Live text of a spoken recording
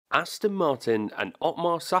Aston Martin and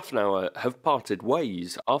Otmar Szafnauer have parted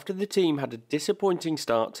ways after the team had a disappointing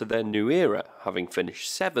start to their new era, having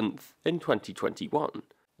finished 7th in 2021.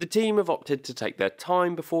 The team have opted to take their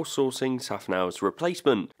time before sourcing Szafnauer's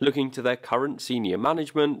replacement, looking to their current senior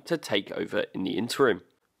management to take over in the interim.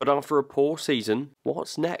 But after a poor season,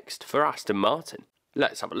 what's next for Aston Martin?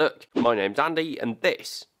 Let's have a look. My name's Andy and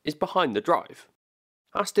this is Behind the Drive.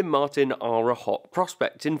 Aston Martin are a hot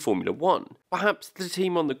prospect in Formula 1, perhaps the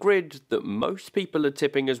team on the grid that most people are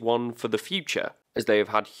tipping as one for the future, as they have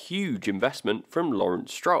had huge investment from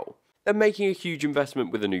Lawrence Stroll. They're making a huge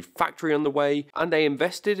investment with a new factory on the way, and they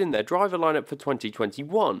invested in their driver lineup for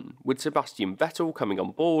 2021, with Sebastian Vettel coming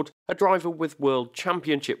on board, a driver with World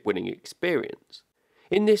Championship winning experience.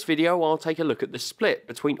 In this video, I'll take a look at the split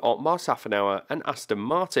between Otmar Szafnauer and Aston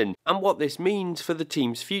Martin, and what this means for the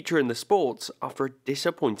team's future in the sport after a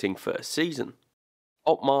disappointing first season.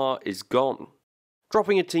 Otmar is gone.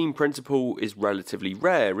 Dropping a team principal is relatively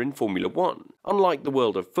rare in Formula 1. Unlike the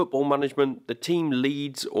world of football management, the team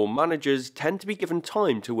leads or managers tend to be given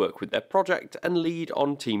time to work with their project and lead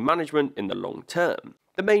on team management in the long term.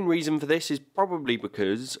 The main reason for this is probably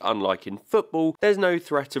because, unlike in football, there's no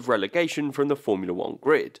threat of relegation from the Formula 1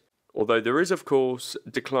 grid. Although there is, of course,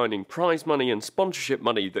 declining prize money and sponsorship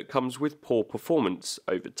money that comes with poor performance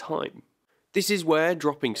over time. This is where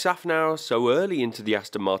dropping Szafnauer so early into the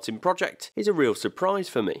Aston Martin project is a real surprise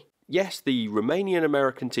for me. Yes, the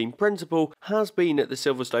Romanian-American team principal has been at the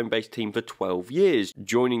Silverstone-based team for 12 years,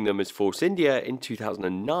 joining them as Force India in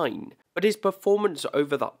 2009. But his performance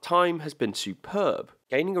over that time has been superb,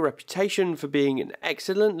 gaining a reputation for being an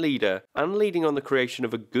excellent leader and leading on the creation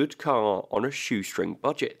of a good car on a shoestring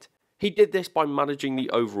budget. He did this by managing the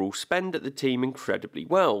overall spend at the team incredibly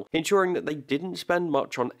well, ensuring that they didn't spend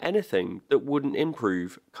much on anything that wouldn't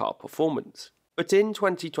improve car performance. But in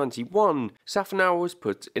 2021, Szafnauer was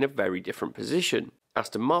put in a very different position.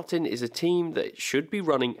 Aston Martin is a team that should be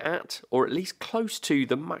running at, or at least close to,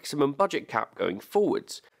 the maximum budget cap going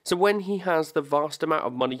forwards. So when he has the vast amount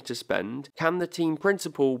of money to spend, can the team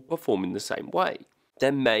principal perform in the same way?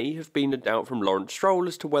 There may have been a doubt from Lawrence Stroll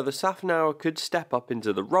as to whether Szafnauer could step up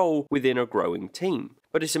into the role within a growing team,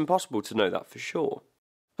 but it's impossible to know that for sure.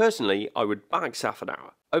 Personally, I would back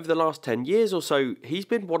Szafnauer. Over the last 10 years or so, he's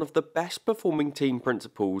been one of the best performing team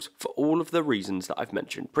principals for all of the reasons that I've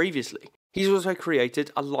mentioned previously. He's also created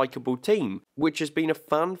a likeable team, which has been a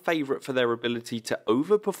fan favourite for their ability to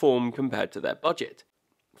overperform compared to their budget.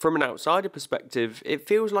 From an outsider perspective, it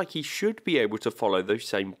feels like he should be able to follow those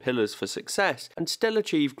same pillars for success and still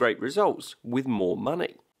achieve great results with more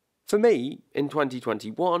money. For me, in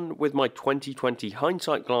 2021, with my 2020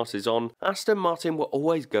 hindsight glasses on, Aston Martin were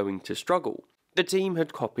always going to struggle. The team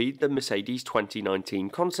had copied the Mercedes 2019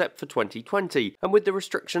 concept for 2020, and with the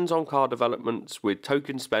restrictions on car developments, with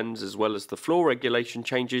token spends as well as the floor regulation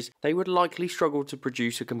changes, they would likely struggle to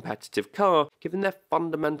produce a competitive car, given their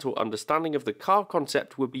fundamental understanding of the car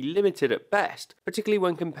concept would be limited at best, particularly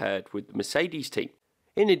when compared with the Mercedes team.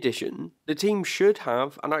 In addition, the team should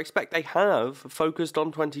have, and I expect they have, focused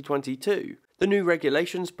on 2022. The new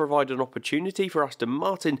regulations provide an opportunity for Aston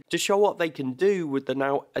Martin to show what they can do with the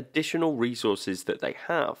now additional resources that they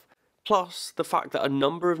have. Plus, the fact that a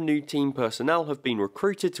number of new team personnel have been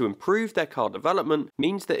recruited to improve their car development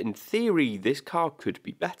means that in theory this car could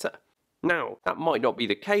be better. Now, that might not be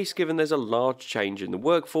the case given there's a large change in the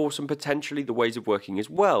workforce and potentially the ways of working as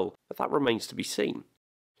well, but that remains to be seen.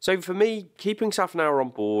 So for me, keeping Szafnauer on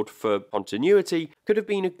board for continuity could have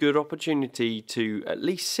been a good opportunity to at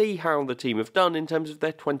least see how the team have done in terms of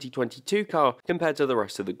their 2022 car compared to the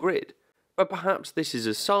rest of the grid. But perhaps this is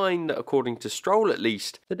a sign that, according to Stroll at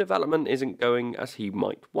least, the development isn't going as he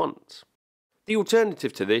might want. The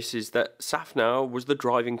alternative to this is that Szafnauer was the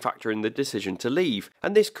driving factor in the decision to leave,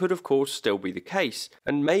 and this could of course still be the case,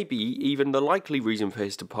 and maybe even the likely reason for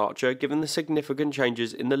his departure given the significant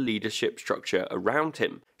changes in the leadership structure around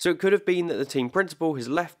him. So it could have been that the team principal has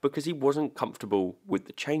left because he wasn't comfortable with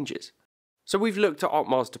the changes. So we've looked at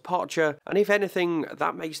Otmar's departure, and if anything,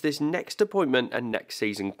 that makes this next appointment and next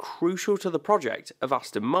season crucial to the project of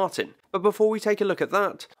Aston Martin. But before we take a look at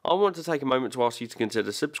that, I want to take a moment to ask you to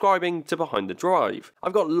consider subscribing to Behind the Drive.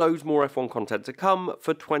 I've got loads more F1 content to come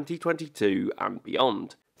for 2022 and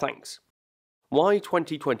beyond. Thanks. Why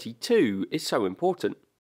 2022 is so important.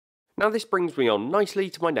 Now this brings me on nicely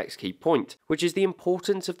to my next key point, which is the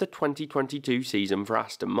importance of the 2022 season for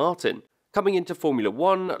Aston Martin. Coming into Formula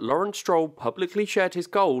 1, Lawrence Stroll publicly shared his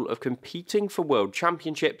goal of competing for World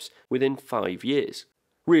Championships within 5 years.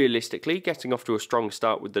 Realistically, getting off to a strong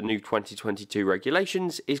start with the new 2022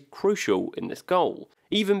 regulations is crucial in this goal.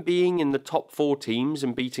 Even being in the top 4 teams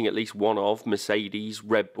and beating at least one of Mercedes,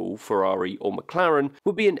 Red Bull, Ferrari or McLaren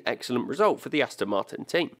would be an excellent result for the Aston Martin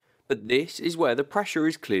team. But this is where the pressure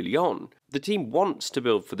is clearly on. The team wants to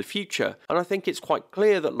build for the future, and I think it's quite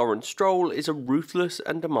clear that Lawrence Stroll is a ruthless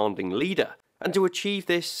and demanding leader. And to achieve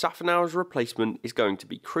this, Szafnauer's replacement is going to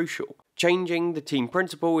be crucial. Changing the team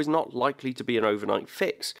principal is not likely to be an overnight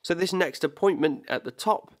fix, so this next appointment at the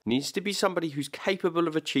top needs to be somebody who's capable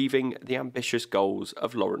of achieving the ambitious goals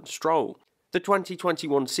of Lawrence Stroll. The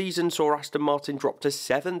 2021 season saw Aston Martin drop to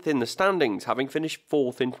 7th in the standings, having finished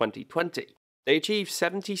 4th in 2020. They achieved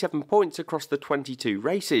 77 points across the 22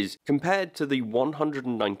 races, compared to the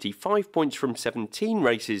 195 points from 17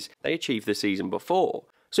 races they achieved the season before.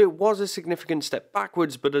 So it was a significant step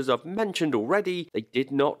backwards, but as I've mentioned already, they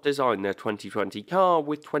did not design their 2020 car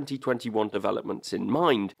with 2021 developments in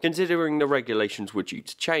mind, considering the regulations were due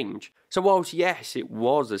to change. So whilst yes, it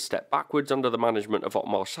was a step backwards under the management of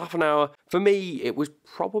Otmar Szafnauer, for me it was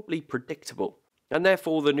probably predictable, and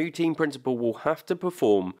therefore the new team principal will have to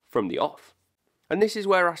perform from the off. And this is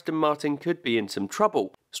where Aston Martin could be in some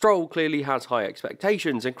trouble. Stroll clearly has high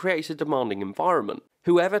expectations and creates a demanding environment.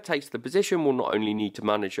 Whoever takes the position will not only need to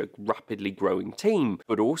manage a rapidly growing team,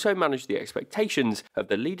 but also manage the expectations of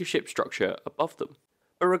the leadership structure above them.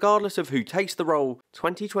 But regardless of who takes the role,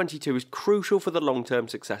 2022 is crucial for the long-term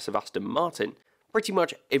success of Aston Martin. Pretty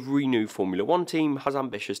much every new Formula 1 team has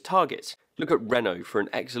ambitious targets. Look at Renault for an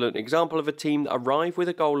excellent example of a team that arrived with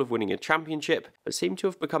a goal of winning a championship, but seem to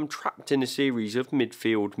have become trapped in a series of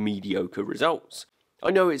midfield mediocre results. I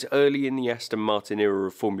know it's early in the Aston Martin era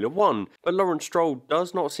of Formula 1, but Lawrence Stroll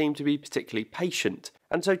does not seem to be particularly patient,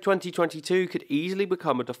 and so 2022 could easily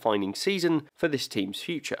become a defining season for this team's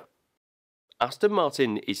future. Aston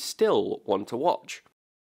Martin is still one to watch.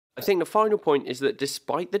 I think the final point is that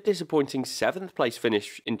despite the disappointing 7th place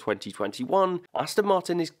finish in 2021, Aston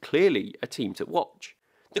Martin is clearly a team to watch.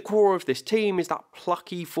 The core of this team is that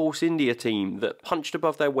plucky Force India team that punched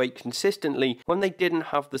above their weight consistently when they didn't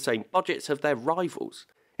have the same budgets of their rivals.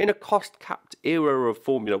 In a cost-capped era of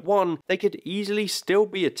Formula 1, they could easily still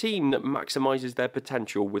be a team that maximises their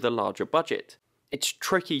potential with a larger budget. It's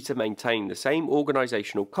tricky to maintain the same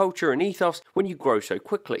organisational culture and ethos when you grow so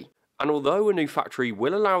quickly. And although a new factory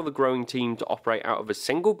will allow the growing team to operate out of a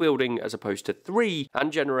single building as opposed to 3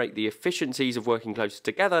 and generate the efficiencies of working closer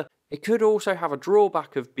together, it could also have a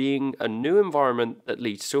drawback of being a new environment that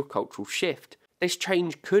leads to a cultural shift. This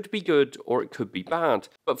change could be good or it could be bad,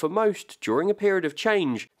 but for most, during a period of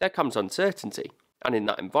change, there comes uncertainty. And in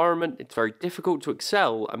that environment, it's very difficult to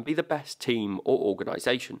excel and be the best team or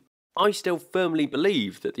organisation. I still firmly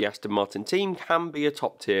believe that the Aston Martin team can be a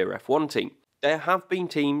top-tier F1 team. There have been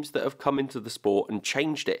teams that have come into the sport and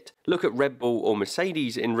changed it. Look at Red Bull or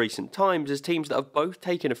Mercedes in recent times as teams that have both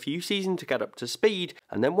taken a few seasons to get up to speed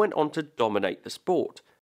and then went on to dominate the sport.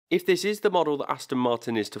 If this is the model that Aston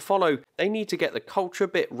Martin is to follow, they need to get the culture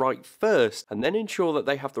bit right first and then ensure that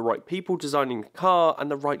they have the right people designing the car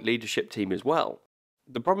and the right leadership team as well.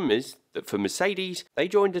 The problem is that for Mercedes, they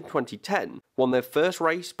joined in 2010, won their first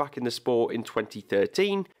race back in the sport in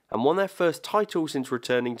 2013, and won their first title since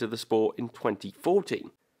returning to the sport in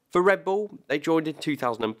 2014. For Red Bull, they joined in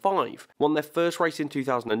 2005, won their first race in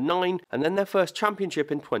 2009, and then their first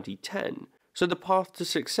championship in 2010. So the path to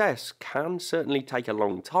success can certainly take a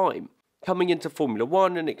long time. Coming into Formula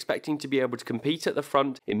 1 and expecting to be able to compete at the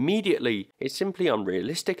front immediately is simply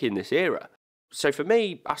unrealistic in this era. So for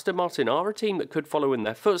me, Aston Martin are a team that could follow in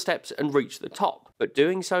their footsteps and reach the top, but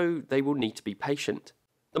doing so, they will need to be patient.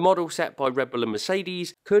 The model set by Red Bull and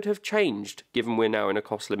Mercedes could have changed, given we're now in a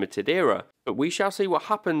cost-limited era, but we shall see what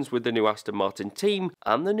happens with the new Aston Martin team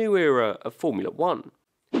and the new era of Formula 1.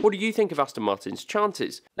 What do you think of Aston Martin's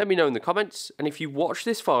chances? Let me know in the comments, and if you watched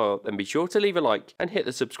this far, then be sure to leave a like and hit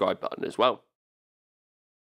the subscribe button as well.